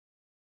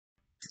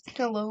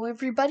Hello,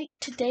 everybody.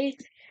 Today,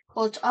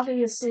 well, it's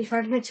obviously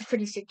Five Nights at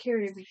Freddy's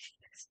Security Breach.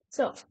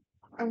 So,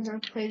 I'm gonna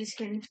play this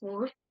game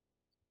more,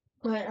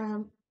 but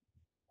I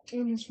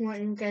just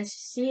want you guys to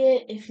see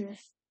it. If you're,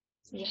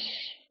 yeah.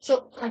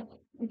 So, I'm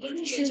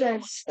pretty sure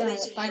that's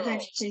Five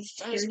Nights at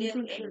Freddy's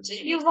Security Breach.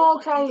 You've all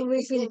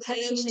probably seen a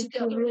cutscene if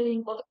you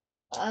really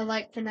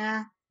like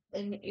fnaf,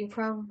 and you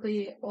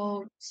probably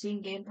all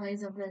seen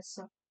gameplays of this.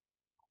 So,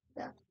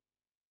 yeah.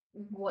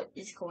 What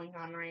is going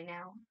on right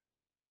now?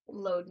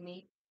 Load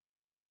me.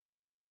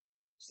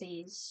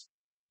 Please.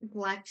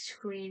 Black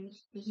screen,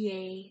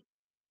 yay.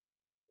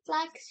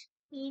 Black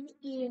screen,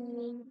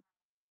 yay.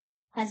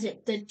 Has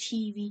it the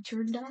TV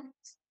turned on?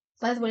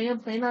 By the way, I'm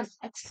playing on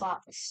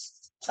Xbox.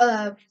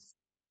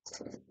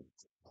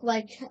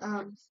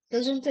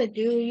 Doesn't the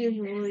dude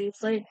usually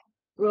play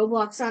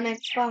Roblox on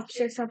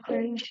Xbox or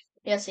something?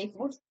 Yeah, safe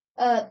one.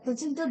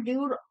 Doesn't the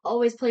dude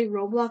always play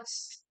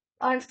Roblox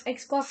on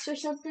Xbox or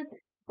something?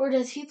 Or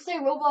does he play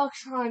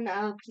Roblox on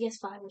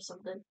PS5 or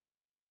something?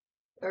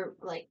 Or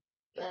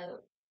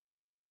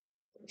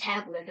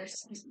tablet or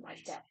something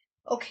like that.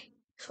 Okay,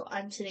 so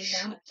I'm sitting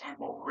down.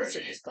 Let's see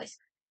this place.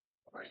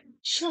 The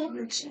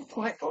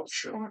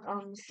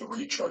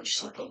recharge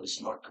cycle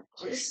is not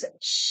complete.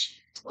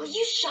 Will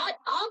you shut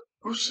up?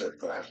 Who said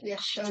that? Yeah,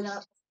 shut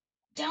up.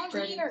 Down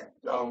Freddy. here.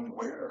 Down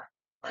where?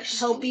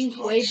 Helping's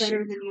way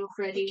better than you,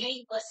 Freddy.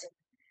 Okay, listen.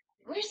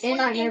 We're And sleeping,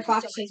 Nightmare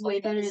Fox so is way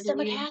better than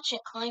stomach you. hatch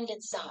and climbed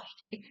inside.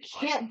 I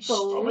can't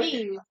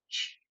believe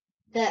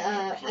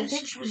that I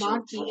think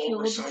Monty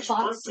killed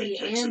Foxy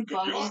and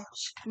Bunny.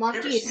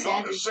 Monty is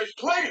savage.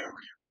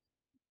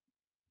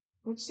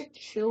 What's the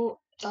kill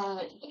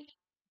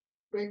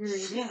Gregory?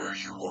 Here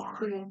you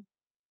are.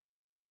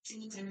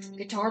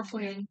 Guitar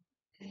playing.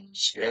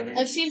 Scanning.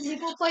 I've seen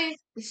people play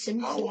The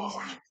Simpsons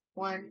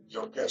one.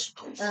 Your guest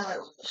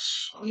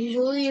profiles.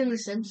 Usually in The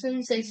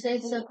Simpsons they say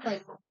stuff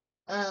like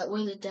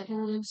where the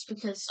devil lives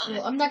because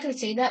well I'm not gonna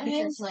say that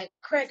because like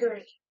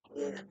Gregory.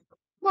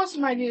 most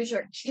of my viewers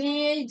are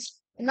kids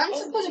and I'm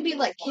supposed to be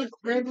like kid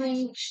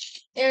friendly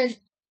and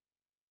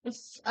if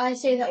I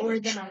say that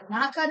word then I'm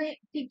not gonna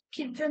be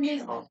kid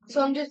friendly.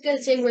 So I'm just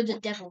gonna say where the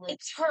devil lives.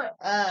 It's her.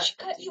 She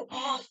cut you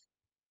off.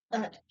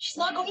 She's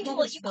not going to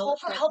let you call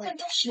for help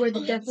until she where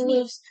the devil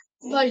lives.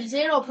 But I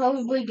say it'll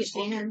probably get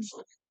banned.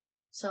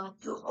 So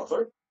Your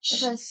mother?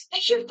 because I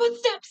hear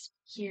footsteps.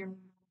 Hear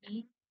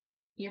me?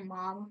 Your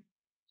mom?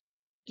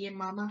 Your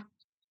mama?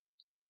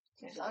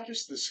 That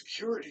is the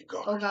security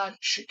guard. Oh god.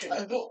 She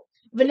can help.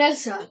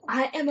 Vanessa,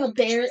 I am a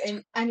bear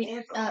and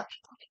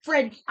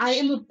Fred, I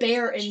am a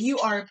bear and you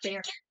are a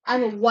bear.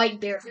 I'm a white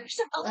bear.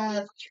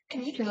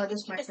 Can you tell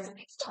this, my friend?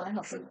 I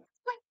help him.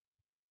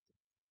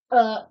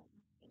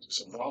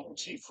 It's a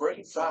novelty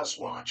Freddy Fast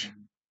Watch.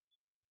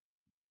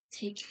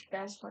 Take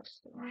fast watch.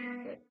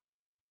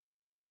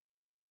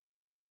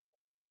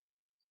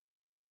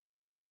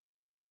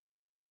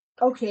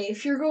 Okay,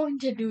 if you're going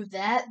to do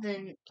that,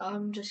 then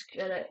I'm just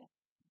gonna.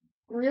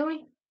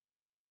 Really?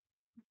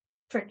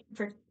 Fred.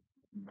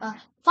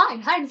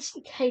 Fine, hide and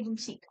seek, hide and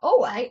seek.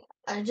 Oh, I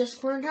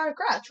just learned how to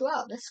crouch.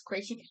 Wow, that's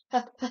crazy.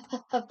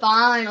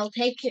 Fine, I'll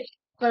take it,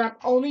 but I'm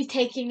only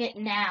taking it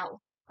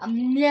now.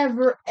 I'm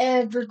never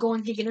ever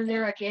going to get in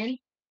there again,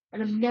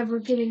 and I'm never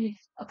getting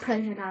a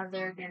present out of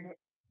there again.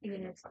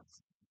 Even if.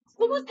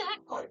 What was that?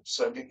 I'm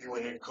sending you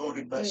an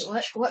encoded message.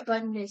 Wait, what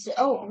button is it?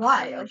 Oh,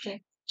 why?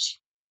 Okay.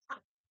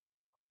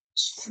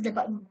 The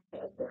button.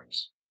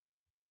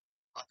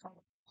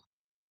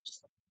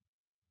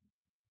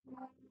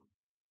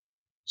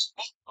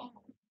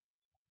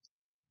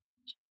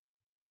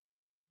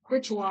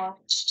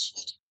 Ritual.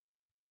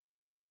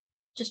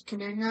 Just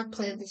can I not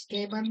play this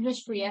game? I'm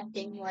just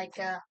reacting like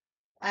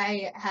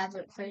I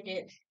haven't played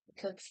it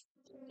because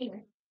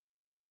anyway.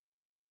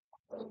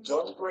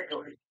 Don't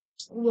Gregory.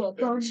 Well,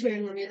 don't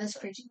Gregory, that's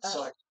crazy.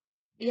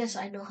 Yes,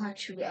 I know how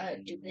to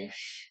do this.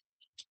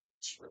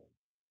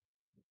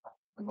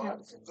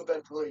 Well,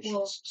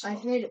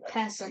 I've made it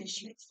past some.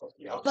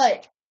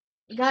 But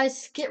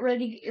guys, get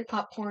ready, get your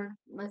popcorn,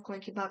 like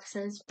Lanky Box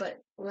says,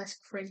 but less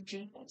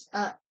cringy.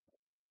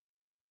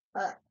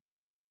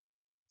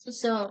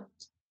 So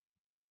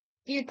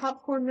get your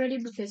popcorn ready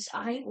because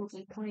I will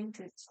be playing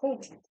through this whole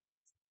game.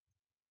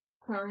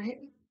 Alright.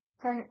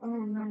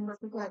 Oh no,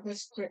 we got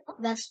this split.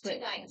 That's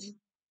split.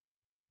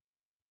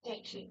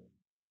 Thank you.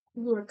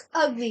 You look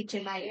ugly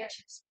tonight.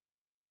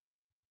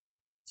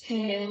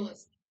 And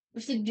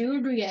if the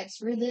dude reacts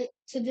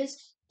to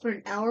this for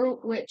an hour,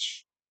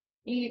 which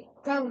he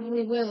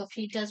probably will if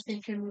he does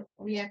make a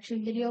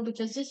reaction video,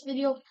 because this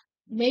video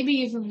maybe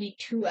even be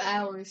 2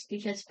 hours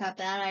because of how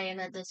bad I am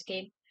at this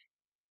game.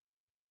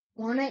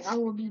 Warning, I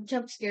will be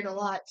jump scared a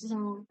lot,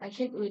 so I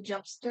can't really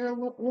jump scare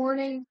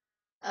warning,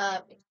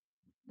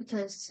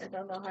 because I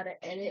don't know how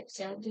to edit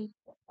sound.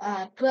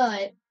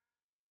 But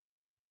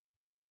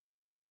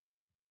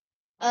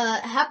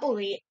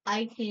happily,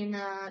 I can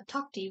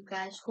talk to you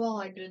guys while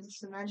I do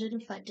this.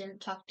 Imagine if I didn't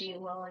talk to you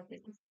while I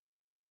did this.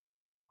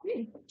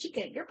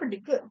 Chicken, you're pretty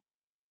good.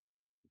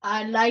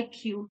 I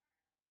like you.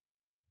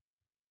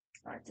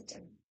 Alright, that's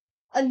it.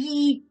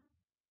 Ugly.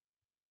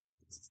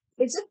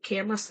 Is the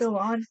camera still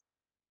on?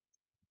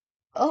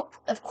 Oh,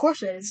 of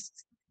course it is.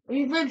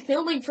 We've been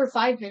filming for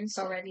 5 minutes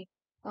already.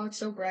 Oh, it's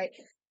so bright.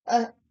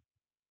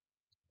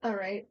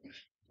 Alright.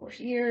 We're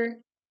here.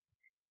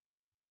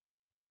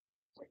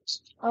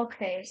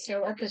 Okay,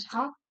 so at the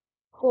top,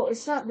 well,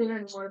 it's not there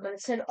anymore, but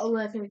it said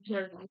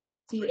 11:30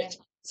 p.m.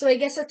 So I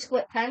guess that's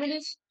what time it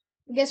is.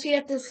 I guess we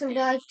have to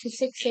survive to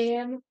 6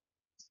 a.m.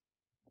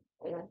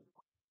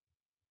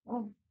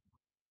 Oh,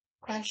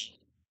 crash.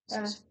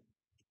 Oh,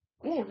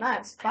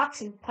 nice.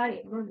 Boxing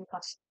party. Movie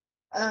box.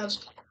 Oh,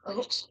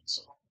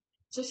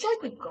 just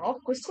like a golf.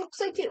 This looks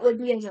like it would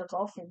be in a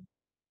golfing.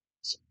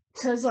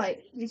 Cause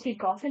like you could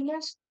golf in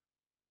this.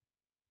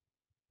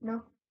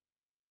 No,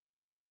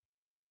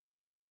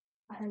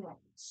 I don't know.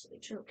 I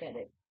don't get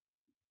it.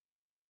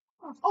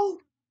 Oh,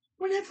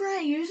 whenever I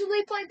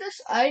usually play this,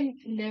 I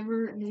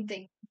never knew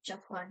they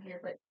jump on here,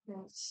 but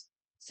it's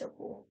so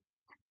cool.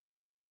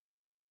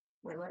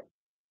 Wait, what?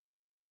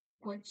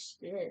 What's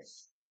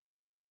this?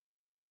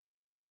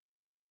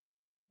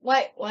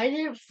 Why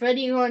didn't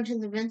Freddy go into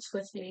the vents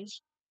with me?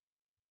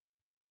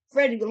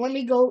 Freddy, let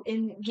me go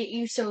and get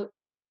you. So,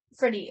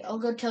 Freddy, I'll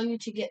go tell you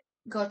to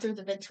go through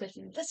the vents with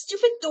me. The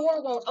stupid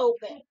door won't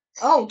open.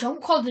 Oh,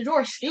 don't call the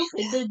door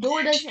stupid. The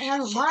door doesn't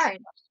have a mind.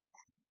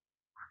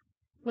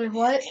 Wait,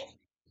 what?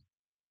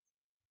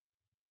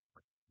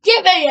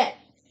 Give me it!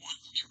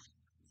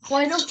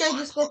 Why don't I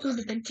just go through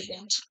the vents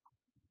again?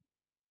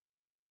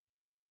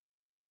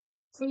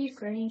 Free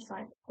Freddy,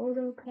 5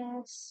 photo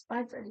pass,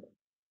 5 Freddy.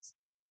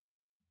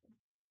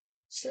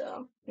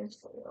 So, here's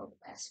photo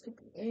pass. Could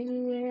be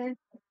anywhere.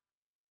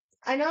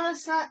 I know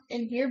that's not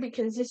in here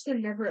because this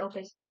would never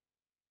open.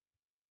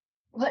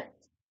 What?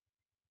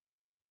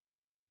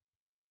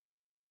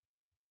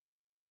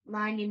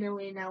 90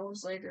 million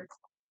hours later.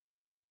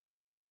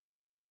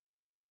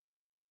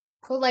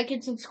 Go like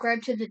and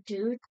subscribe to the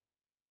dude.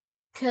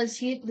 Because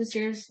he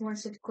deserves more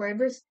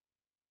subscribers.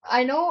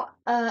 I know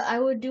I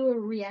would do a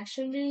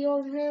reaction video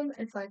of him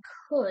if I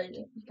could,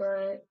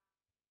 but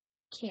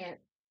can't.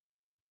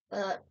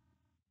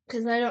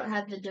 Because I don't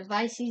have the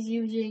device he's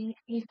using.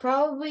 He's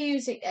probably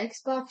using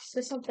Xbox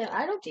or something.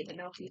 I don't even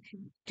know if you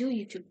can do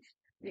YouTube.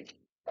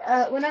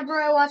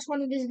 Whenever I watch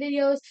one of his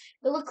videos,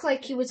 it looks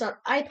like he was on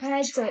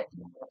iPad, but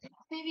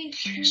maybe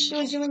he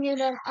was doing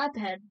it on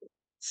iPad.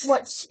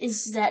 What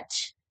is that?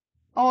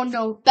 Oh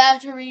no,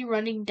 battery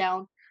running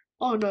down.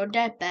 Oh no,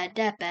 that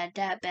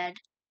bad.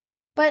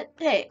 But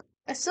hey,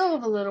 I still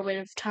have a little bit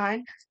of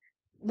time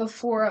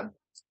before,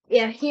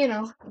 yeah, you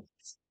know.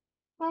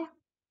 Oh,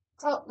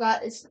 oh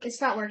God,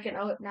 it's not working.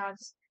 Oh, now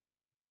it's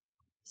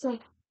so.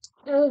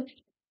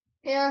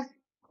 Yeah,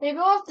 maybe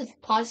I'll have to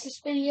pause this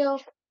video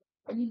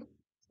and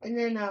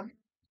then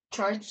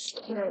charge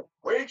the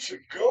Way to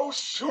go,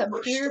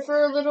 computer superstar.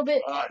 for a little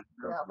bit. I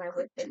Without my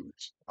weapon.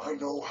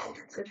 know how to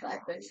get Goodbye, you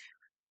friend.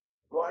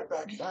 right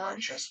back into my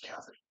chest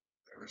cavity.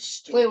 There is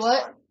still Wait,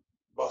 what? time.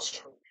 Must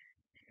hurry.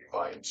 If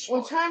I am One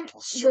smart, time, it will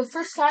the certainly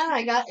first time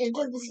I continue got to into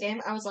fight this with game,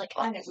 you. I was like, I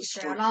I'm will gonna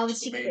escort turn you all the to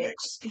the main secrets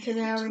exit because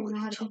I already know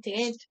how to beat the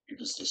game.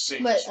 It is the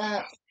But safest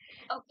path.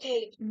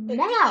 Okay, but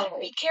now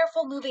be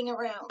careful moving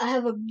around. I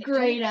have a And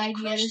great don't get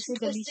idea. crushed This is and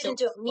gonna be twisted so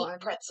into a meat fun.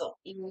 pretzel.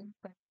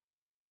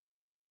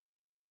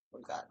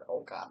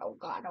 Oh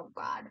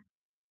God.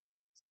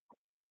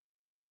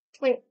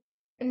 Wait,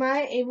 am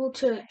I able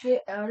to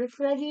get out of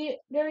Freddy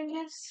during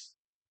this?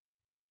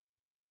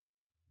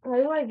 How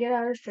do I get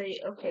out of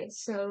Freddy? Okay,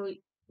 so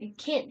you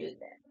can't do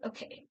that.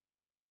 Okay.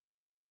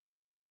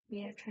 We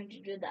have tried to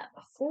do that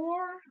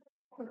before.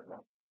 I don't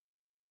know.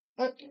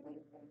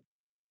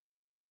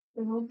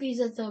 The rupees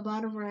at the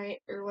bottom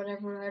right or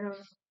whatever. I don't know.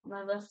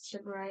 My left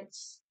and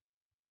rights.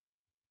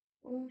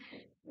 Oh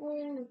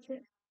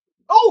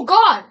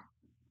God!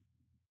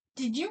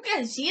 Did you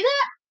guys see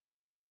that?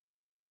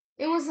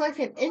 It was like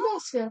an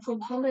endoskeleton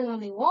from coming on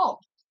the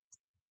wall.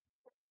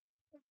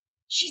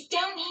 She's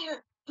down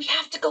here. We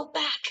have to go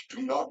back.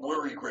 Do not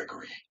worry,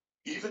 Gregory.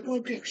 Even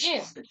if Bear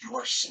says that you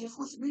are safe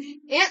with me.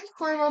 Ants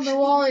climb on the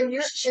wall in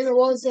the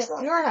walls at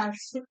your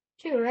house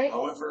too, right?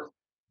 However,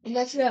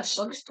 Unless you have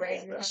bug spray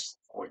in your house.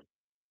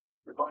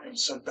 If I am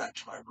sent back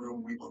to my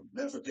room, we will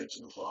never get to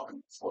the lobby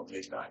before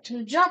midnight.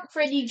 Jump,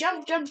 Freddy,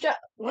 jump. I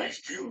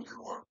feel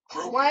you are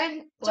broken.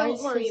 Why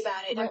Don't worry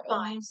about it. I'm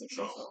fine.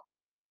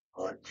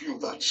 I feel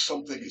that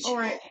something is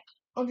Alright, wrong.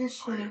 I'll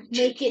just I am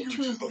make taking it you to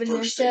to the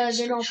first Vanessa, aid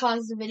then I'll station.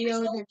 pause the video.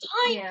 I'm Then,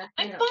 fine. yeah,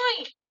 I'm yeah.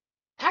 fine.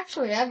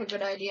 Actually, I have a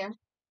good idea.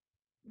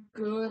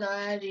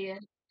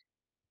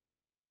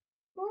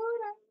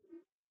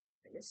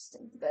 Let's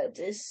think about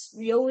this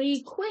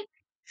really quick.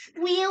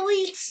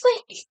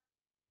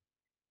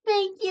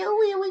 Thank you,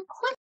 really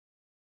quick.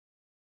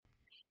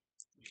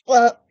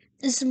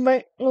 This is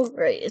my. Oh,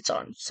 right, it's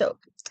on. So,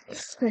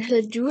 I had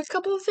to do a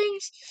couple of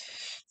things.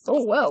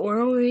 Oh, wow,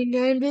 we're only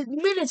 9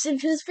 minutes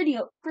into this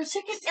video. For a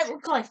second, it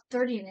looked like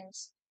 30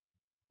 minutes.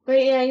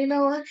 But yeah, you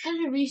know, I had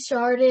to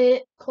restart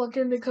it, plug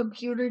in the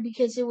computer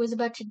because it was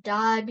about to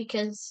die.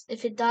 Because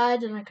if it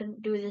died, then I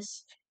couldn't do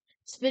this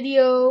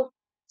video.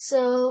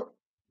 So,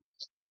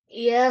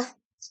 yeah,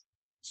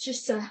 it's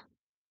just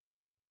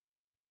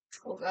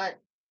Oh god,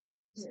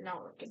 is it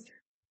not working?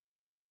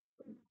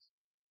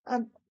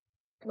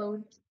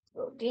 Load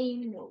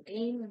game, load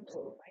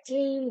my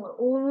game.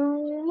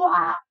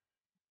 Wow.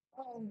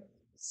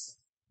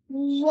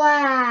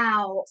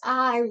 Wow,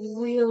 I'm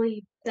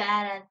really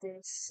bad at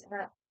this.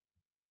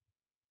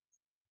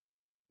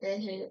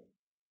 This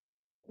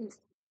is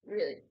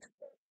really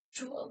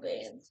 12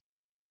 a.m.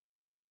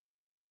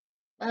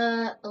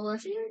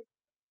 Olivia?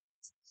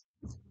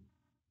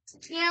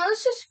 Yeah,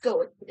 let's just go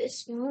with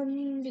this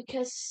one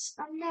because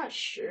I'm not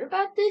sure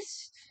about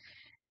this.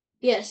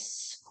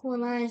 Yes,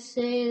 when I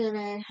say that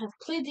I have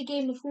played the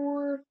game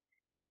before, for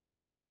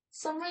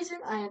some reason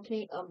I have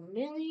made a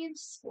million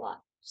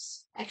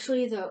swaps.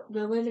 Actually, the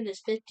limit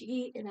is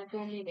 50, and I've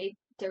only made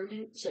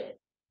 30, so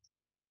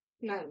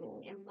not a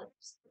million,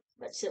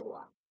 but still a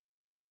lot.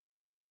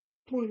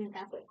 More than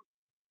halfway.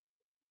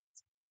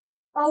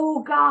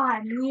 Oh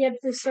god, we have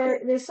to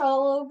start this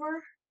all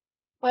over?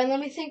 Wait, let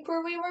me think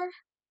where we were.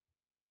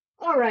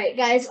 Alright,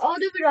 guys, I'll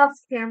do it off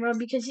camera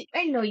because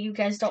I know you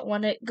guys don't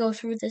want to go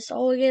through this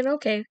all again.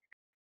 Okay.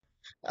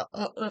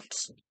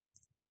 Oops.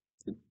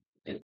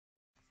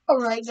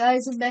 Alright,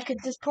 guys, I'm back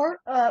at this part.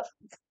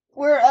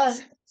 Where,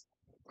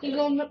 you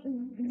go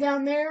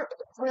down there?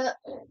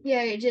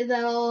 Yeah, you did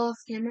that all off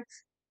camera.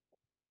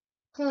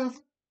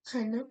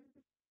 Kind of.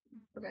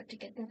 Forgot to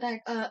get that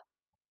back.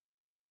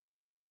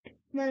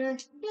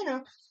 You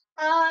know,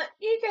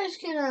 you guys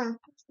can,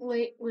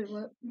 wait,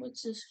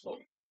 what's this for?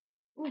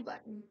 Ooh,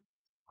 button.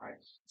 Alright.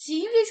 So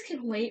you guys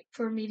can wait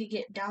for me to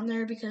get down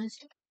there because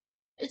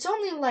it's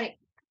only like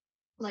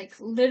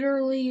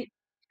literally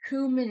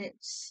 2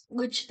 minutes,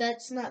 which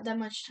that's not that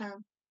much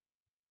time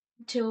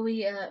till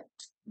we,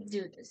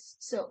 do this.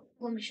 So,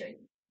 let me show you.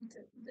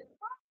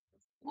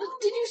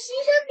 Look, did you see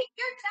him?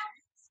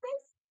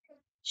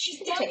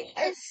 She's down Okay, here.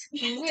 I We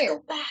have to swear.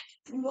 go back.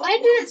 I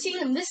didn't see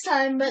him this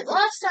time, but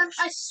last time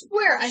I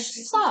swear I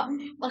saw a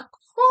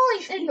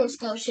crawling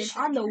endoskeleton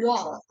on the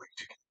wall.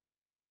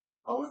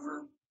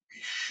 However, we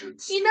should You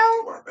still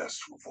know, do our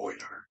best to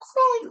avoid her.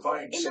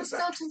 crawling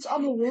endoskeletons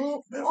on the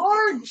wall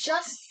are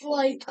just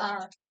like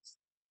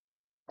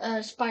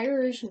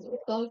spiders and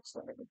bugs,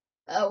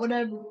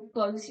 whatever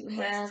bugs you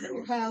have in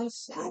your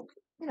house.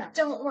 You know.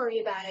 Don't worry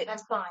about it. I'm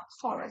fine.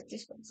 Alright,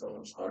 this one's a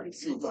little I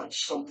feel that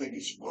something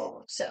is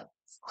wrong. So,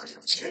 I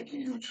am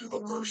taking you to the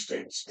first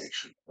aid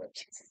station.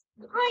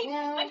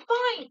 I'm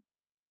fine.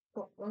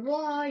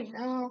 You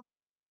know.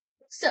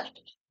 So,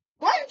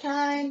 one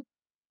time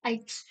I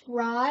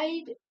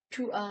tried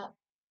to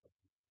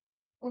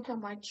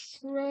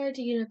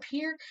get up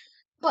here,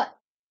 but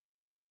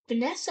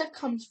Vanessa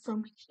comes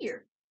from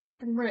here,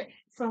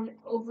 from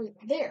over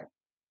there.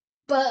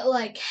 But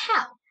like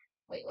how?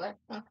 Wait, what?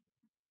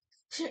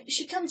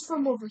 She comes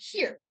from over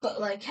here,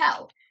 but like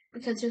how?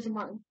 Because there's a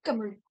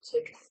Montgomery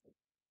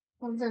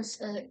on this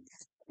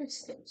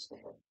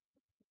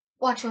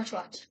Watch.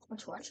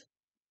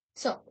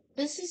 So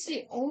this is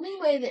the only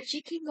way that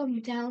she can come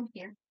down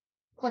here.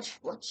 Watch.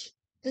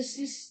 This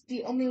is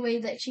the only way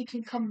that she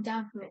can come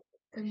down here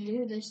and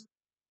do this.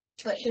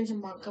 But there's a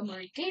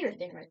Montgomery Gator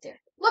thing right there.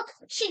 Look,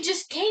 she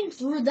just came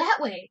through that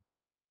way.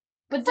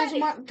 But there's a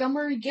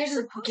Montgomery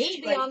Gator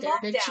gate right there.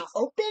 Did she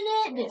open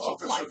it? Did she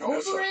climb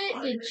over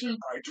it? Did she?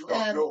 I do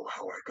not know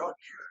how I got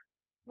here.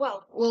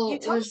 Well, you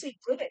totally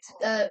blew it.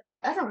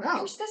 I don't know.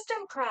 Your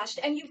system crashed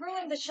and you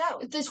ruined the show.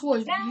 If this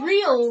was Now,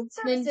 real,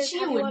 then services she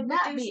have you would on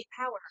not reduced be.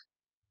 power.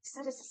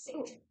 Set as a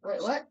safe.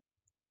 Wait, what?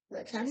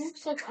 That kind of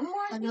looks like One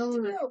more thing to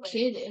another deal with.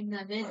 kid in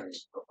the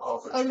village.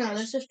 Oh no,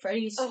 that's just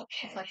Freddy's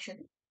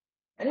reflection.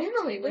 I didn't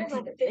know he We're went to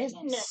like the 15 vents.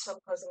 minutes from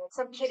closing and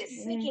some kid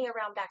is sneaking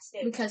around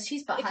backstage. Because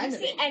he's behind the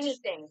If you see vents.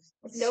 anything,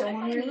 It's so notify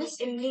me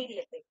unrealistic.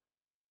 immediately.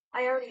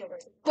 I already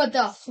alerted you. But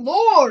the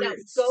floors!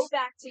 Now go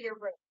back to your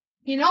room.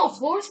 You know,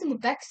 floors in the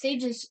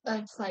backstages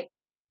of like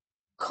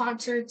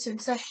concerts and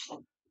stuff,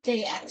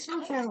 they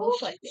actually kind of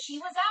look like it. She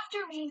was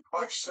after me.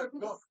 I said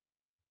no.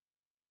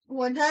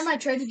 One time I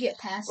tried to get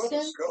past Let him,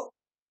 us go.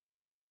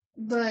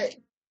 but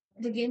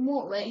the game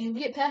won't let you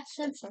get past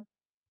him, so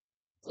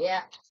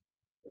yeah.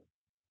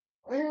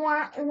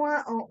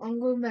 Oh, I'm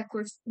going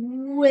backwards.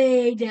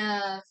 Wait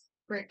a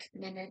frick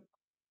minute.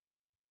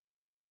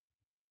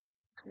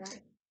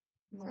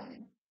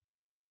 9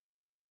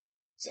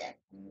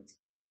 seconds.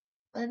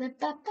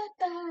 McDonald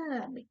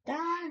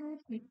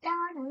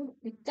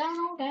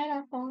had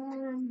a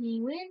farm. He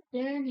went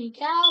there and he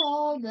got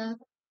all the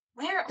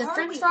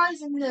french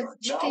fries and the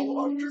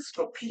chickens.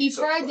 He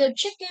fried the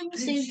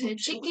chickens into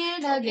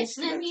chicken nuggets.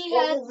 Then he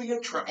had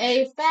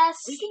a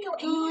fast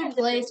food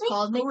place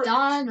called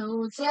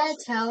McDonald's.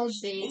 That's how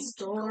this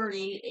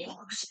story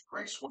ends.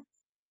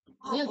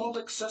 All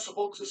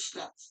accessible to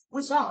staff.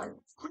 So,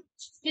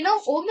 you know,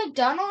 old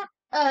McDonald,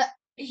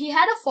 he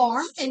had a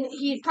farm and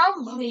he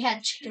probably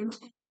had chickens.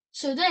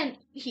 So then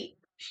he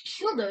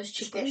killed those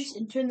chickens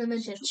and turned them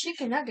into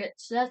chicken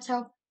nuggets. That's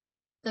how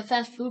the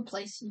fast food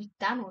place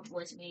McDonald's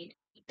was made.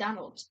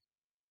 McDonald's.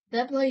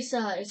 That place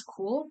is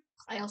cool.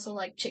 I also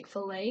like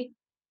Chick-fil-A.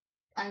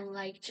 I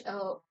liked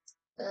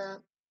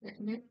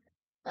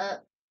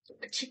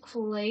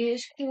Chick-fil-A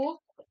is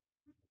cool.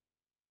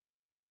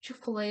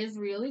 Chick-fil-A is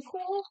really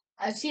cool.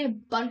 I've seen a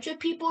bunch of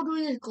people do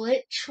this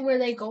glitch where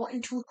they go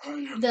into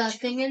the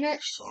thing in it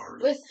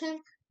with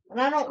him, and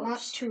I don't want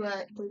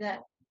to do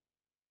that.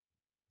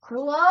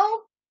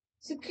 Hello?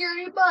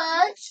 Security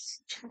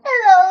bots?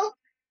 Hello?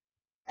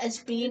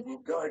 SB?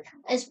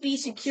 SB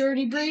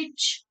security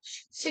breach?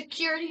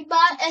 Security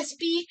bot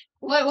SB?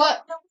 Wait,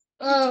 what?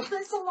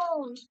 Please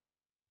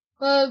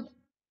alone.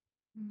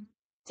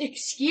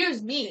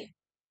 Excuse me.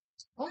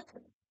 What?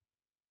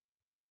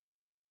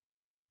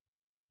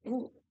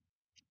 Ooh.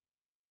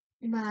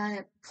 Am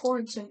I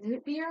pouring some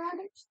root beer on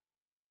it?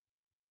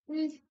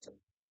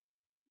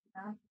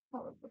 Yeah,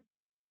 probably.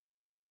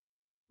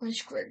 My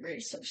square root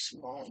is so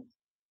small.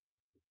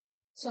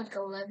 It's like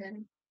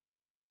 11.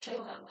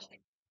 Chica.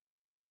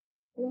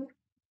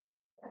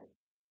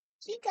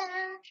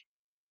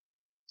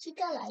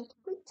 Chica like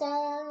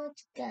pizza.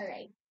 Chica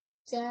like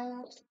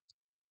pizza.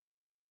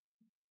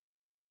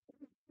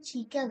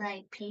 Chica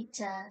like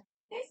pizza.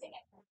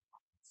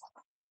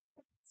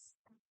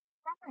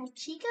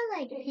 Chica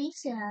like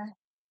pizza.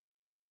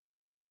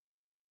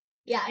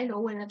 Yeah, I know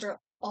whenever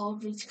all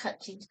of these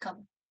cutscenes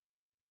come.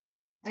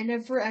 I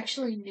never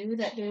actually knew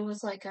that there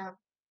was like a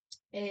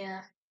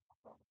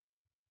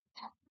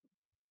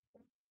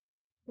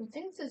I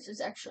think this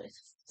is actually a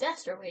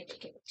faster way to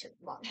get to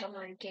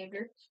Montgomery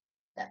Gator.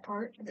 That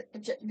part.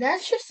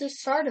 That's just the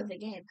start of the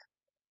game.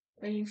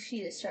 When you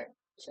see the start.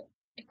 So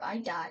if I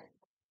die,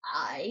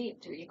 I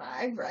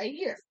revive right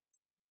here.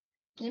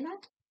 You know?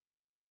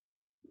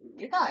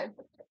 You die.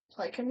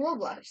 Like in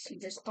Roblox. You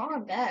just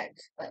spawn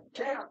bags. But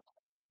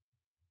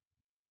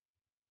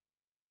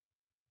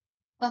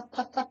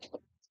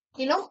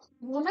you know,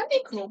 when I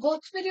make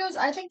Roblox videos,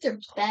 I think they're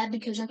bad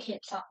because I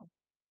can't talk.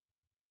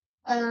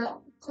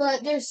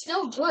 But they're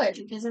still good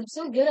because I'm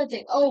so good at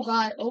things. Oh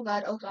god, oh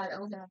god, oh god,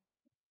 oh god.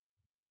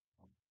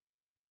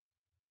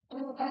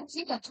 Oh god,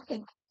 see that's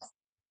okay.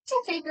 It's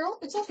okay, girl.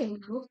 It's okay,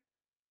 girl.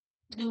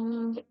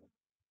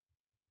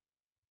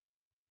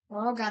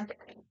 Oh god.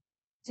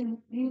 So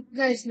you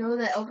guys know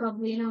that El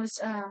Goblino's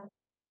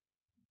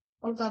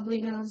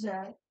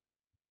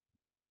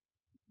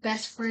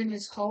best friend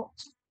is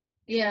Halt?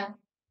 Yeah.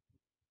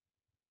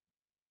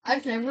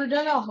 I've never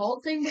done a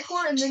Halt thing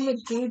before, and then the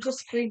dude just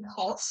screamed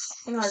Halt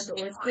in our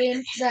Doors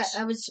game that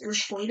I was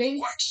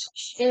recording,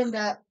 and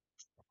I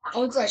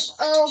was like,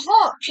 oh,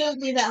 Halt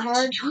shouldn't be that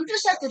hard. You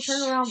just have to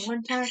turn around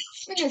one time,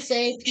 and you're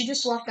safe. You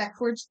just walk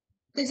backwards.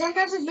 Because I've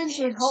never been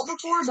to Halt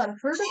before, but I've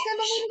heard of them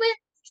a little bit,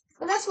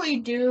 and that's what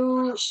you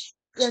do.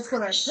 That's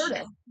what I've heard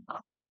of.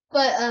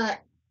 But,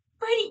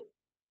 Brady,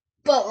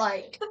 but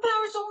like, the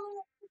power's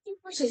only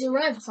 50%. so he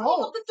arrived Open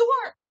Halt. the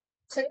door.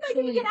 I need to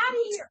Technically, get out of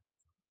here.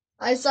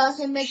 I saw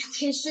him make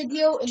his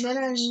video, and then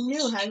I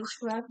knew how to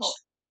survive Halt.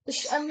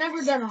 I've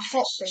never done a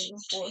Halt thing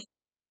before.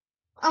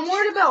 I'm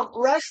worried about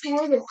rush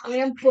more than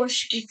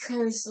ambush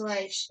because,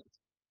 like,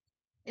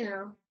 you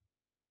know,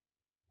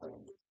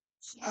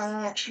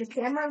 the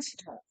camera's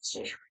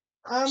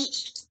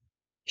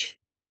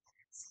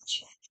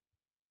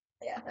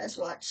yeah, let's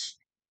watch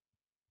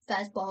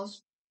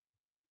fastballs.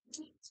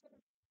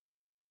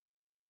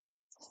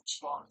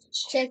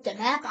 Check the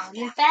map on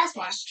your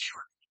fastball.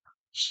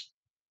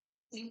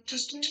 I am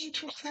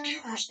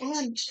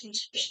to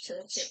get to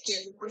the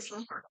security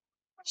person.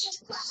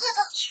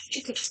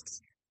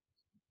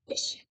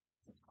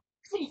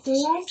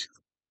 Okay.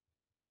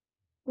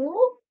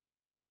 Who?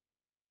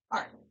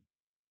 Alright.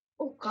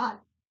 Oh god.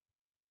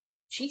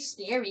 She's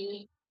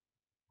scary.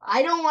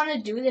 I don't want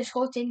to do this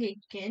whole thing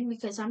again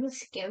because I'm a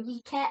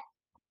scaredy cat.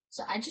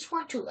 So I just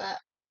want to,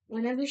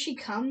 whenever she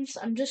comes,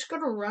 I'm just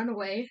gonna run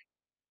away.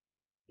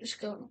 Just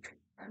go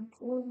run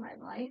for my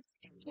life.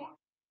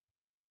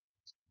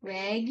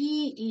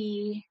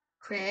 Craggy.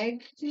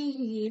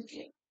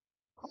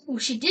 Oh,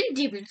 she didn't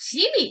even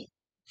see me.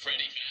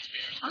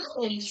 I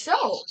am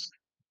so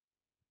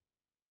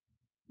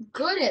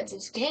good at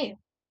this game.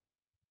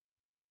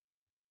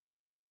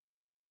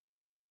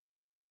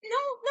 No,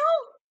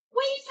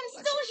 wait, I'm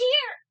still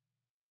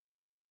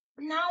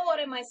here. Now what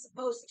am I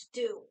supposed to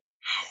do?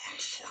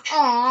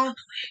 Aw,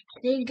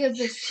 think of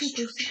the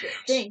super secret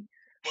thing.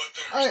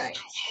 Alright.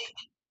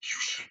 You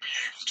should be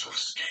able to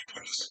escape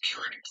when the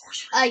security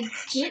doors I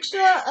get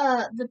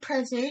the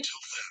present.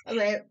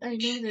 Alright, I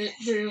know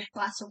there are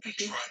lots of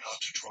people. Try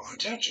not to draw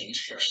attention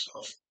to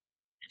yourself.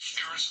 If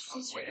there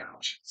is a way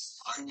out,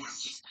 I will.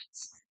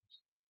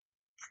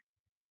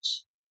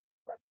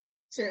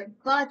 Sure,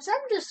 but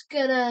I'm just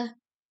gonna.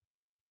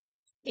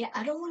 Yeah,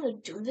 I don't want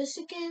to do this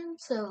again,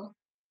 so.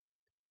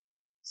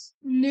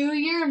 New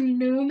Year,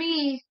 new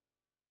me.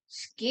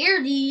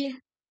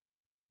 Scaredy.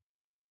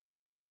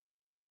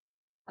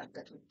 I'm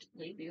gonna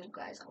leave you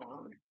guys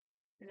alone.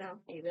 You know,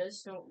 you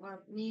guys don't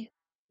want me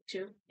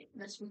to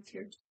mess with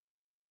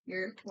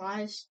your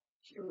lies,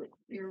 your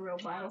real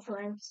battle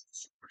plans.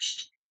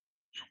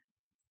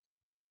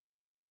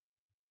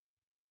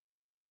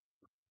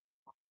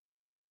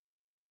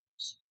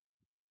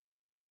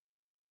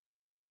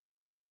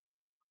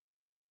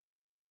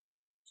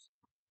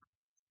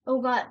 Oh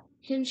god,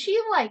 can she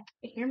like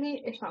hear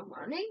me if I'm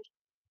running?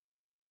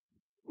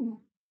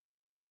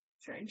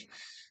 Strange.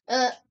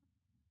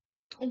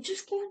 I'm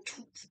just going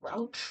to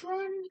crouch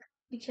run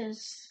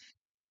because,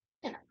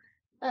 you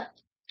know,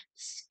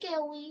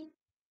 scaly.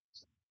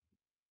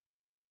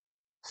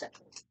 So,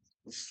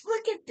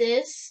 look at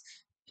this.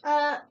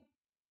 I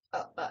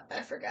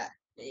forgot.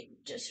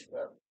 Just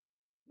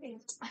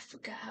I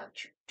forgot how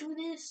to do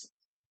this.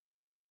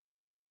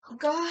 Oh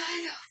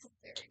God.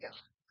 There we go.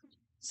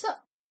 So,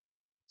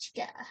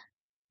 Chica.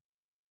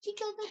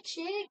 Chica the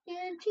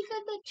chicken. Chica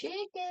the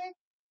chicken.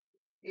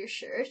 You're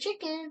sure a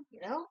chicken, you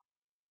know?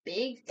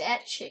 Big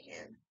fat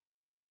chicken.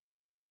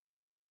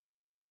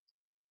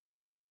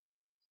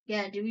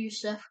 Yeah, do your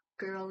stuff,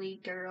 girly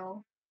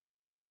girl.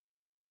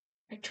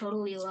 I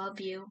totally love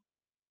you.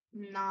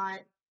 Not.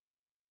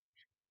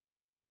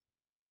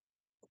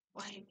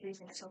 Why are you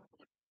breathing so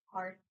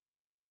hard?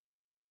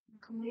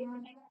 Come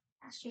on.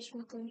 That's just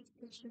right there.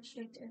 That's just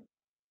right there.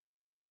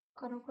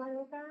 Cuddle,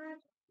 cuddle,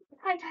 cuddle.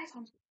 Hi, hi,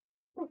 hi.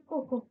 Oh,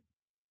 oh, oh.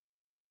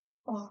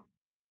 Oh,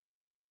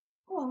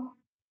 oh.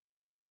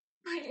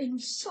 I am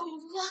so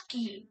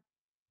lucky.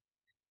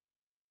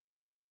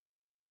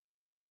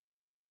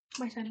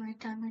 My time, my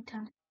time, my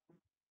time.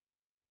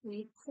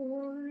 Wait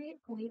for it,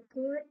 wait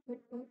for it,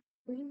 wait for it,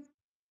 wait.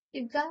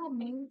 You gotta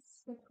move.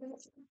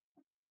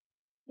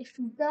 If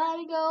you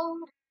gotta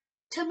go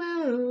to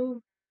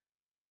move,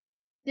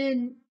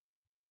 then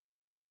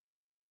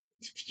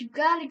if you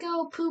gotta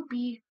go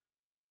poopy,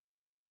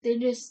 then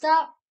just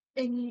stop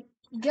and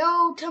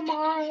go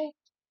tomorrow.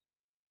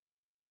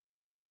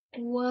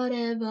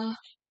 Whatever.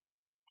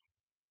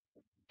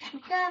 If you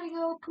gotta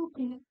go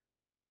poopy,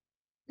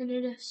 then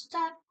just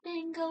stop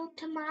and go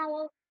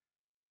tomorrow.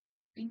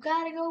 If you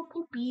gotta go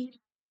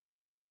poopy,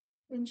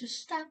 then just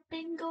stop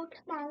and go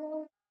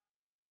tomorrow.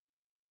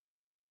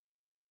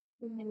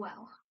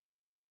 Wow.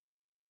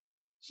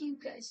 You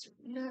guys do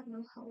not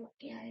know how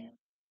lucky I am.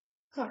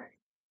 Alright.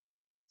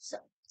 So,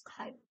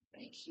 hide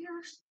right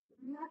here.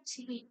 Not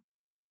TV.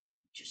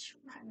 Just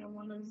random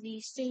one of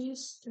these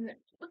things. And then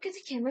look at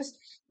the cameras.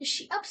 Is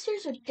she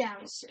upstairs or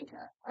downstairs?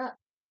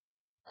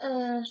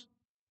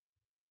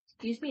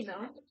 Excuse me,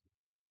 no.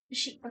 Is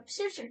she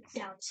upstairs or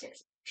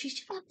downstairs?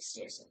 She's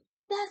upstairs.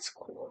 That's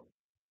cool.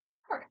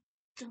 Alright.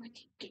 So I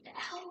can get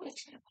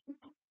out.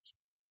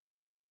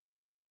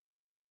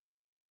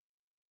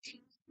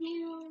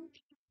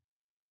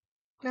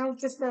 Now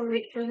just gotta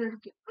wait for her to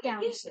get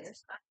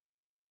downstairs.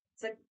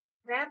 It's a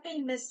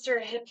crappy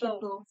Mr.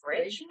 Hippo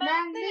fridge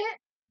magnet?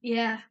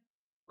 Yeah.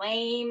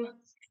 Lame.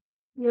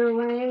 You're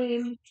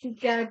lame.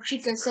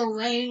 Chica's so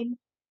lame.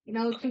 You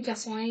know,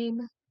 Chica's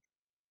lame.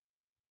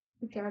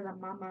 Chica the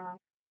mama.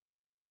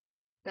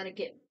 Gotta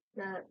get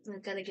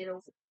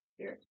over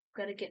here.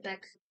 Gotta get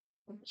back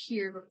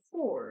here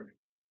before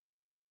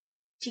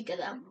Chica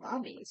the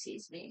mommy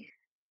sees me.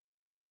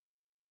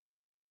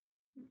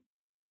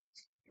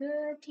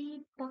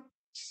 Security box,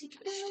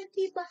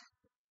 security box.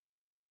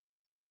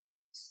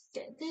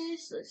 Get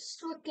this,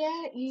 let's look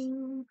at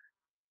you.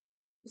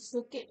 Let's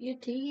look at your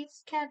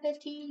teeth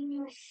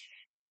cavities.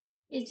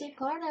 Is it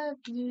part of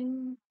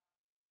you?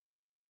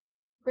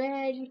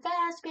 Ready,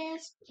 fast,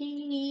 fast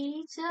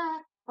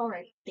pizza.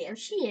 Alright, there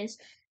she is.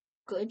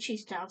 Good,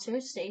 she's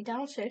downstairs. Stay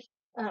downstairs.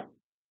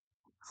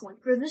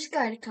 Wait for this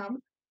guy to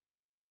come.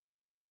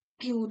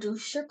 He will do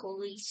these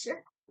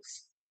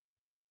circles.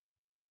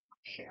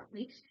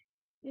 Apparently.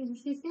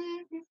 Let's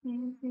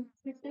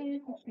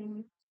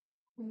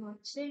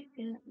see,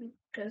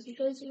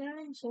 because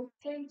I'm so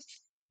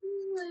face.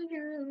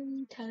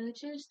 Literally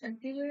touches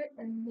everywhere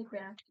in the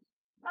ground.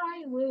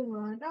 I will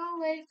run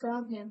away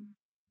from him.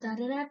 Da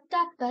da da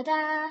da da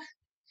da.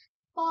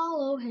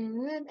 Follow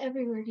him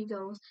everywhere he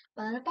goes.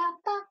 Ba da ba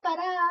ba ba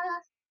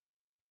da.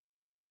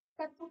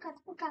 Ba da ba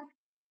ba ba.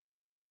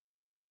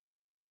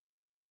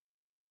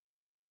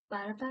 Ba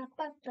da ba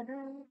ba ba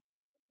da.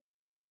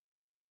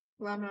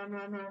 Run, run,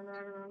 run, run, run,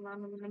 run,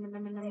 run, run,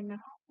 run, run, run.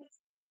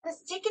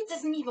 This ticket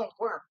doesn't even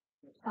work.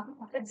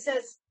 It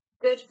says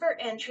good for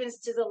entrance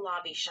to the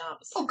lobby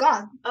shops. Oh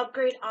God!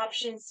 Upgrade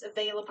options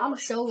available. I'm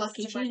so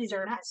lucky customer she did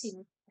not service. see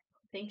me.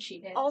 I think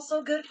she did.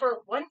 Also good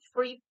for one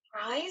free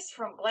prize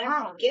from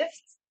Glenn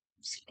Gifts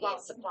while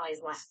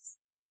supplies last.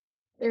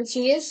 There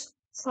she is.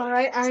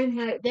 Alright, I'm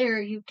right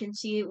there. You can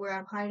see it where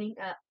I'm hiding.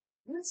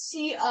 Let's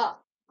see. I'm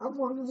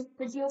one of the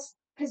videos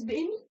has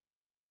been.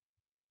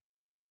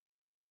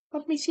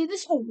 Let me see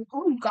this. Oh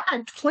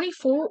God,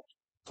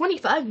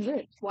 25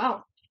 minutes.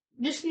 Wow.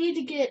 Just need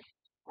to get.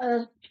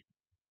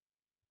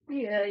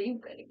 Yeah, you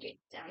gotta get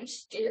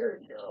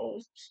downstairs,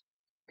 though.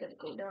 Gotta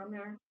go down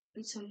there.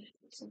 Eat some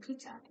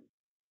pizza.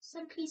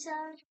 Some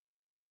pizza.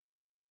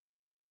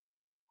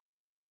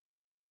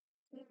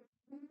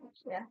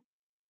 Yeah.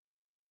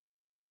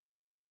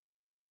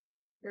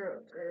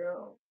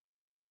 Girl.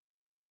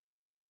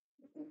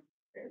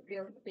 You're a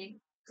real big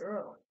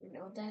girl. You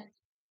know that?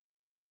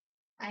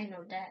 I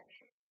know that.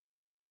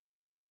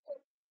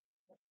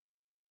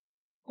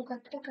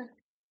 Okay.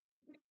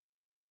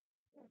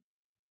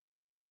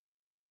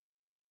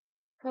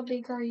 How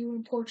big are you,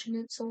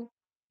 unfortunate soul?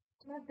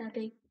 Not that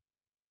big.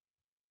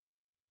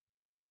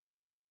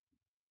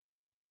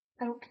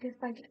 I don't care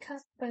if I get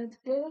caught by the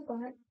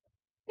robot.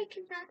 It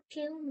cannot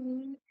kill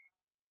me.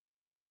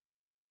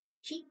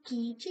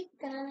 Cheeky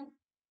chica.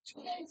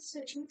 It's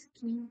so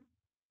cheeky.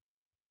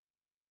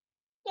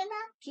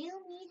 Cannot kill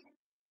me.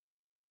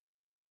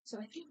 So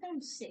I think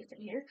I'm safe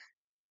in here.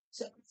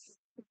 So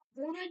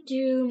what I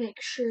do,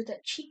 make sure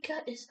that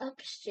Chica is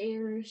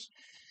upstairs.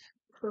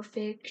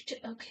 Perfect.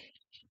 Okay.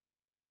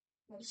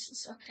 This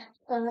is okay.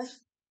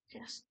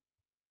 Yes.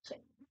 So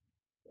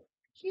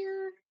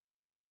here.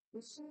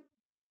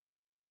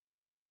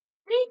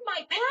 Read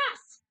my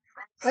pass.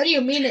 What do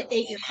you mean it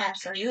ate your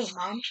pass? Are you a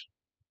mom?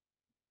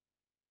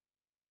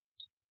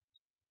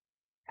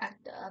 At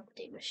the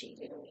update machine,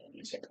 you don't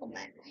use it on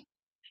magnet.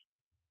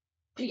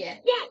 Yeah.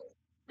 Yeah,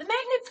 the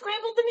magnet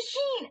scrambled the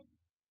machine.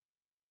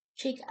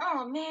 Chica.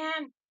 Oh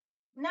man,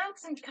 now it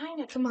seems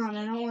kind of. Come on,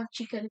 I don't want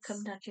Chica to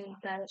come down here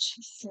and bad.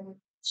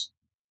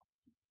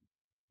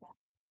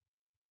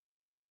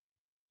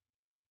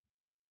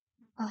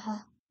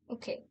 Uh-huh.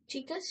 Okay,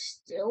 Chica's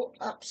still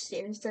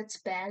upstairs. That's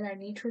bad. I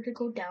need her to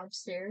go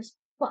downstairs.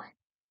 But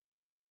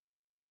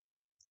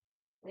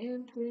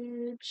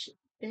Vantage.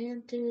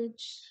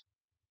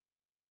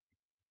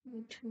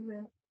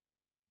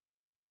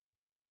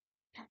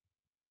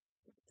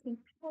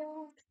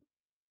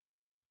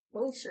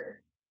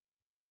 Closer.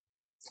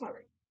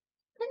 Sorry.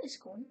 That is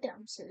going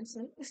downstairs.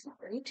 It's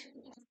not right.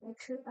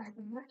 Make sure I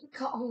do not get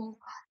caught. Oh,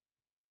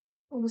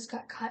 almost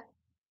got caught.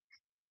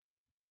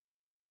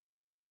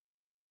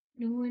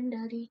 Doing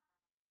dirty.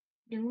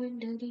 Doing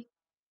dirty.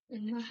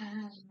 In my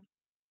hand.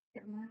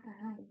 In my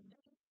hand.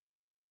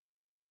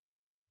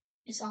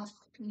 It's off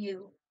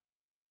you.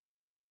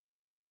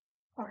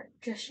 Alright,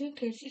 just in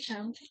case you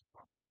come.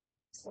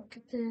 Let's look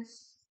at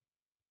this.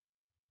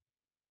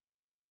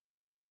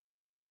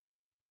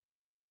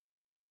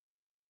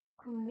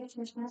 Alright,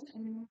 here's my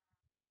pen.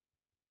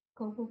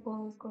 Go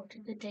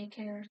to the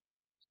daycare.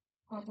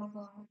 Blah, blah,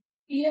 blah.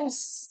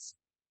 Yes!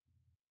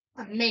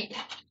 I made it.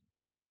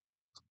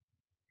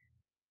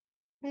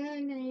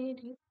 I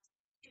made it.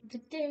 The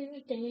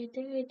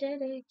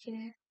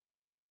daycare.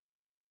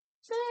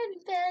 Freddy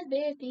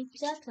Fazbear's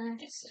Pizza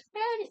Flex.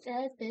 Freddy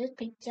Fazbear's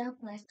Pizza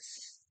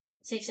Flex.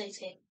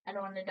 Say. I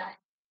don't want to die.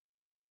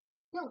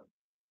 No.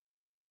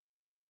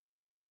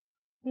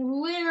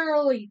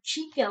 Literally,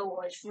 Chica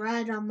was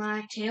right on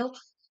my tail.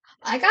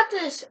 I got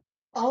this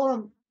all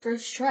on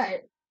first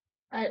try.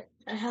 I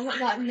haven't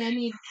gotten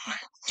any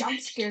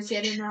jump scares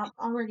yet, and I'm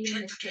already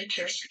in this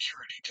daycare.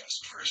 Security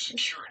test for a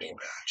security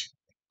badge.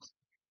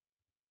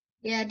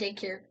 Yeah,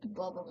 daycare.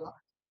 Blah blah blah.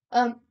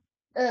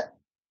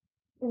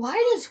 Why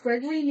does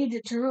Gregory need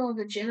to turn all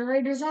the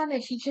generators on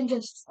if he can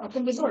just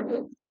open the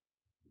door?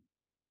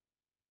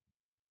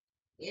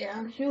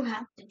 Yeah, you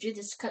have to do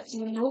this because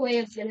there's no way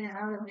of getting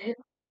out of it.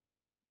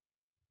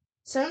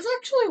 Sam's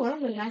actually one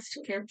of the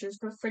nicest characters,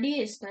 but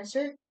Freddy is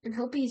nicer, and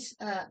Hopi's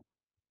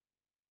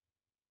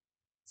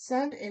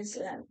son is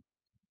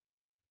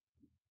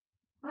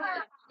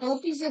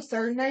Hopi's the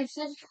third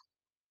nicest.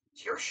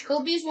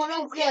 Hopi's one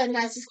of the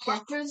nicest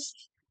characters.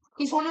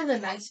 He's one of the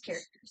nice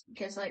characters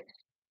because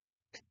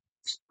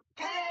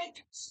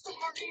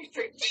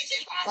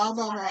blah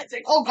blah blah.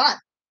 Oh God.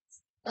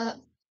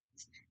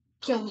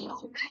 Kill me.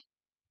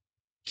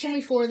 Kill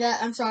me for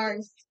that. I'm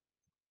sorry.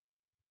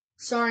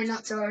 Sorry,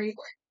 not sorry.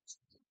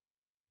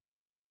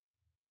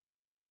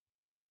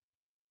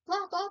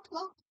 Blah blah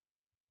blah.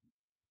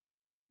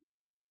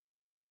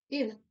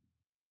 Ew.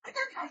 I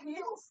got my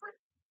heels for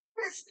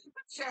this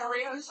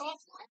area is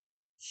awful.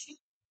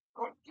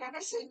 I'm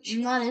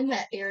not in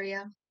that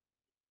area.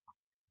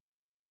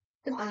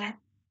 Goodbye.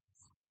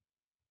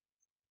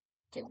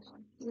 Go.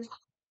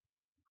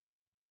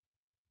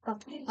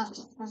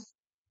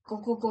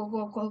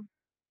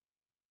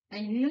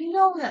 I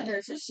know that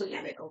there's a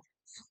secret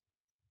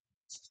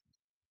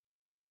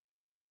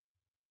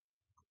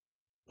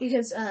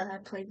because I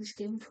played this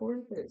game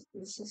before, but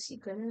there's a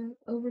secret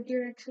over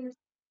here actually.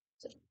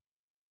 So,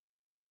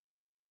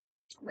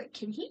 wait,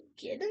 can he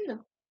get in the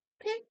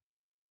pit?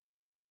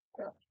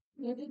 Oh,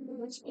 maybe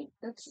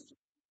that's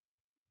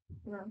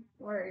no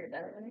worry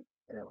about it. Right?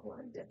 I don't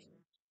want to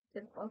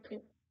get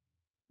okay.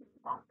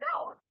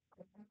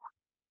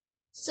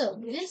 So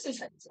this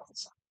is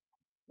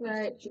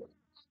right here.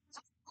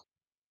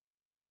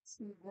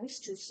 It's nice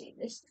to see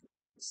this.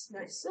 It's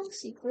nice little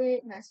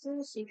secret. Nice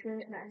little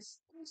secret. Nice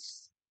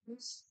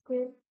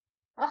secret.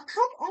 Oh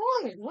come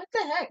on! What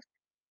the heck?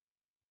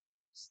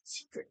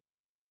 Secret.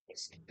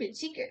 Stupid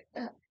secret.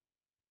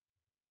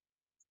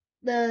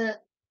 The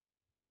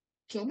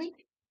kill me.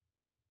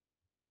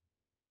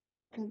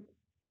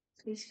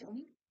 Please kill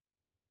me.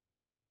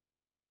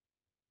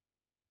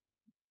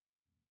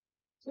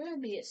 There's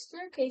gonna be a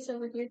staircase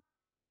over here.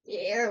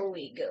 There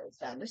we go.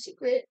 Found the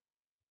secret.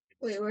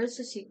 Wait, where's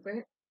the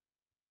secret?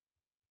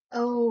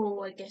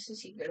 Oh, I guess the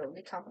secret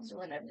only comes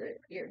whenever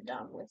you're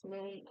done with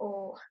Moon.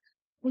 Oh,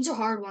 Moon's a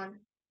hard one.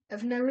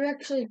 I've never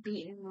actually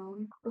beaten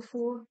Moon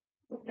before.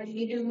 I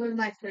needed one of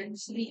my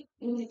friends to beat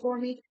Moon for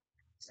me.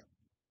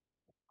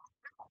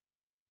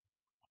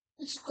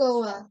 Let's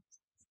go,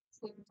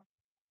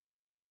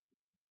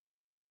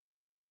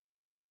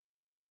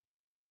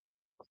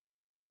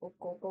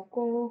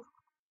 Go.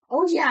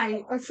 Oh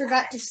yeah, I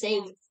forgot to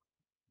save.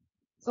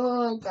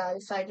 Oh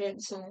guys, I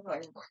didn't save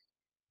anymore.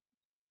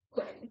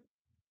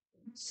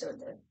 So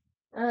good.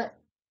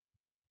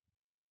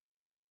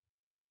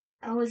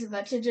 I was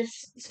about to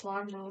just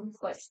spawn moon,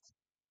 but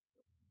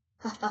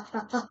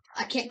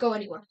I can't go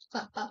anywhere.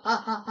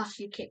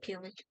 You can't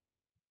kill me.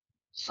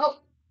 Oh,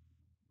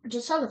 I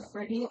just saw the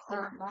Freddy.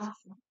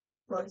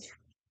 But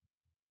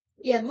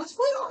yeah, this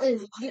one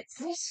is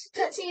this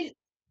cutscene.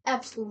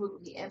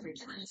 Absolutely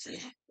everyone is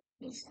here.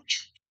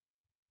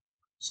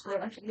 So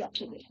I forgot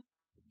to me.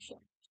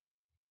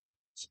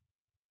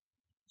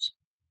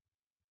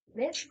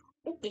 Bitch.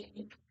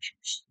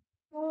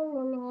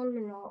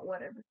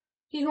 Whatever.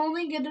 He can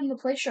only get into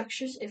play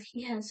structures if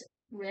he has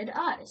red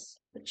eyes,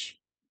 which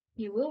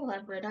he will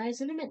have red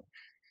eyes in a minute.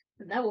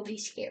 And that will be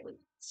scary.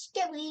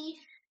 Scary!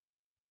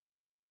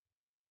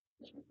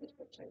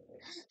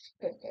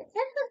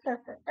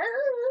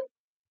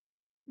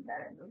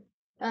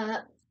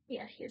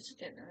 Yeah, here's the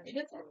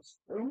generator.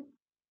 Boom.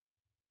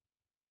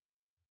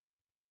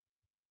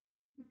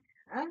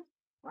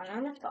 1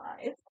 out of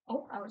 5.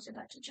 Oh, I was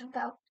about to jump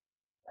out.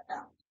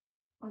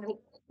 But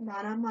nope,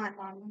 not on my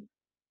one.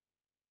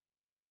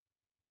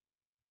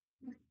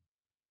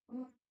 I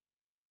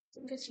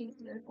think it's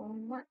the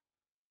one. What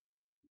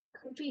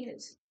could be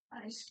his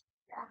eyes?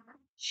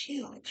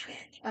 Shield.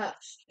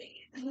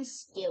 He's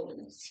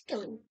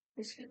skilly.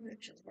 This is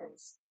Richard.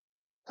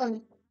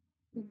 Um,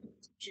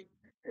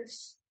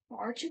 it's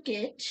hard to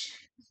get.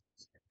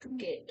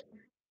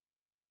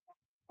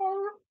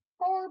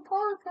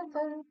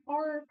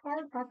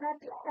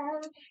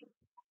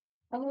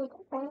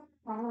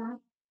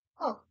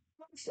 Oh,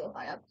 so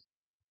high up.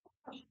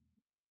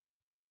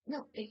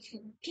 No, it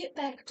can get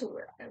back to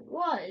where I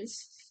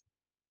was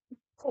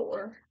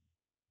before.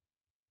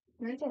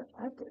 I don't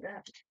like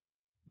that.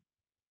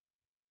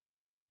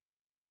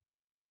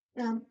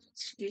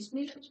 Excuse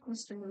me,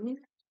 Mr. Moon.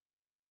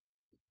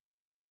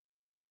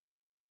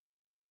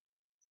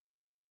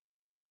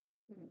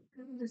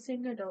 The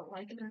thing I don't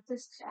like about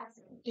this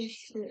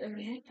is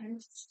the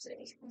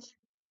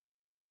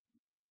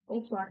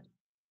oh god,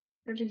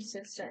 what is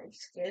this that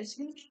scares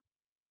me?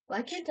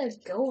 Why can't I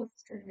go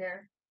in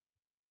there?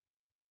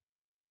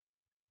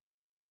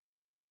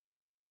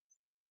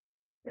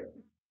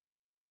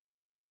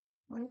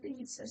 One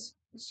thing it says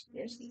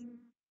scares me.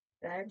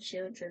 Bad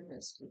children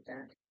must be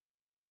bad.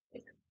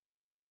 Like,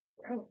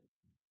 bro,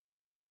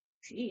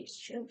 jeez,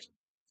 children.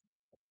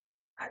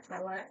 I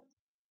feel like,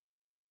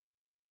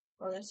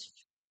 oh, that's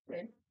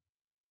red.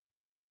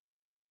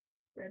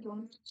 Red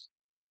one.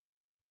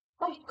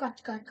 Oh, God.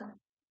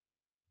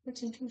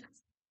 What's in here?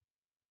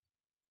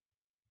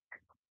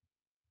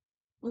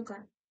 Oh,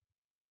 God.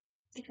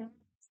 Okay.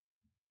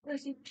 Where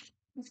is he?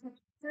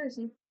 Where is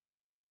he?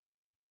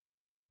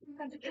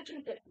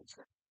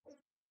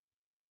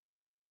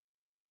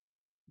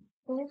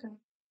 Oh, okay.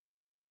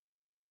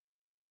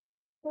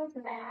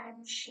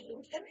 Bad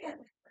children.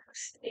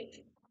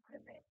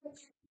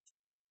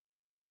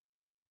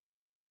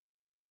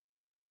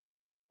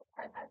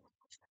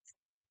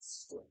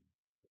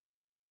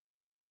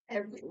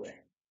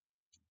 Everywhere.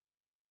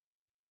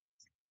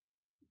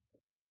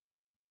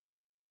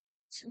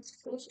 Since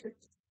closer.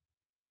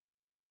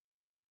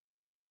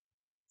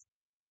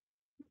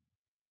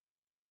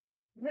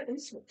 What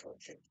is the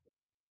torture?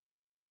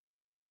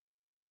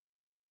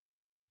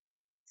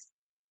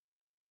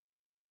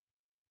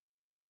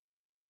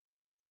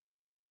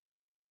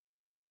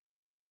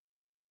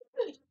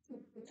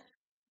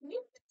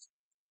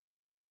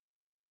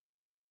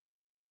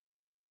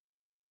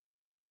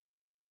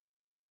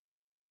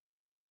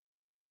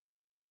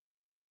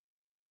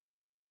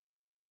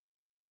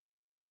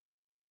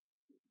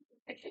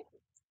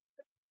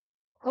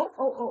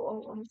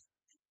 Oh.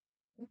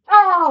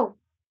 Oh!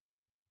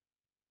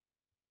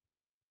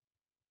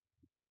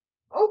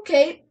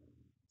 Okay,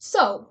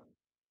 so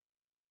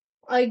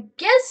I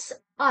guess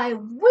I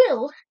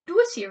will do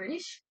a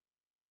series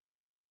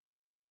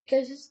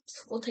because this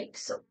will take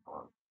so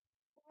long.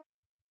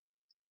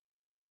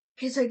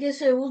 Because I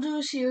guess I will do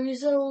a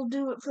series. I will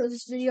do it for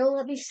this video.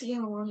 Let me see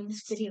how long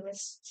this video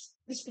is.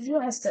 This video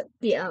has to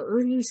be at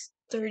least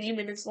 30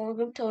 minutes long.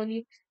 I'm telling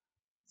you,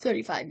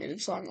 35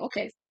 minutes long.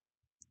 Okay,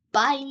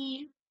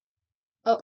 bye.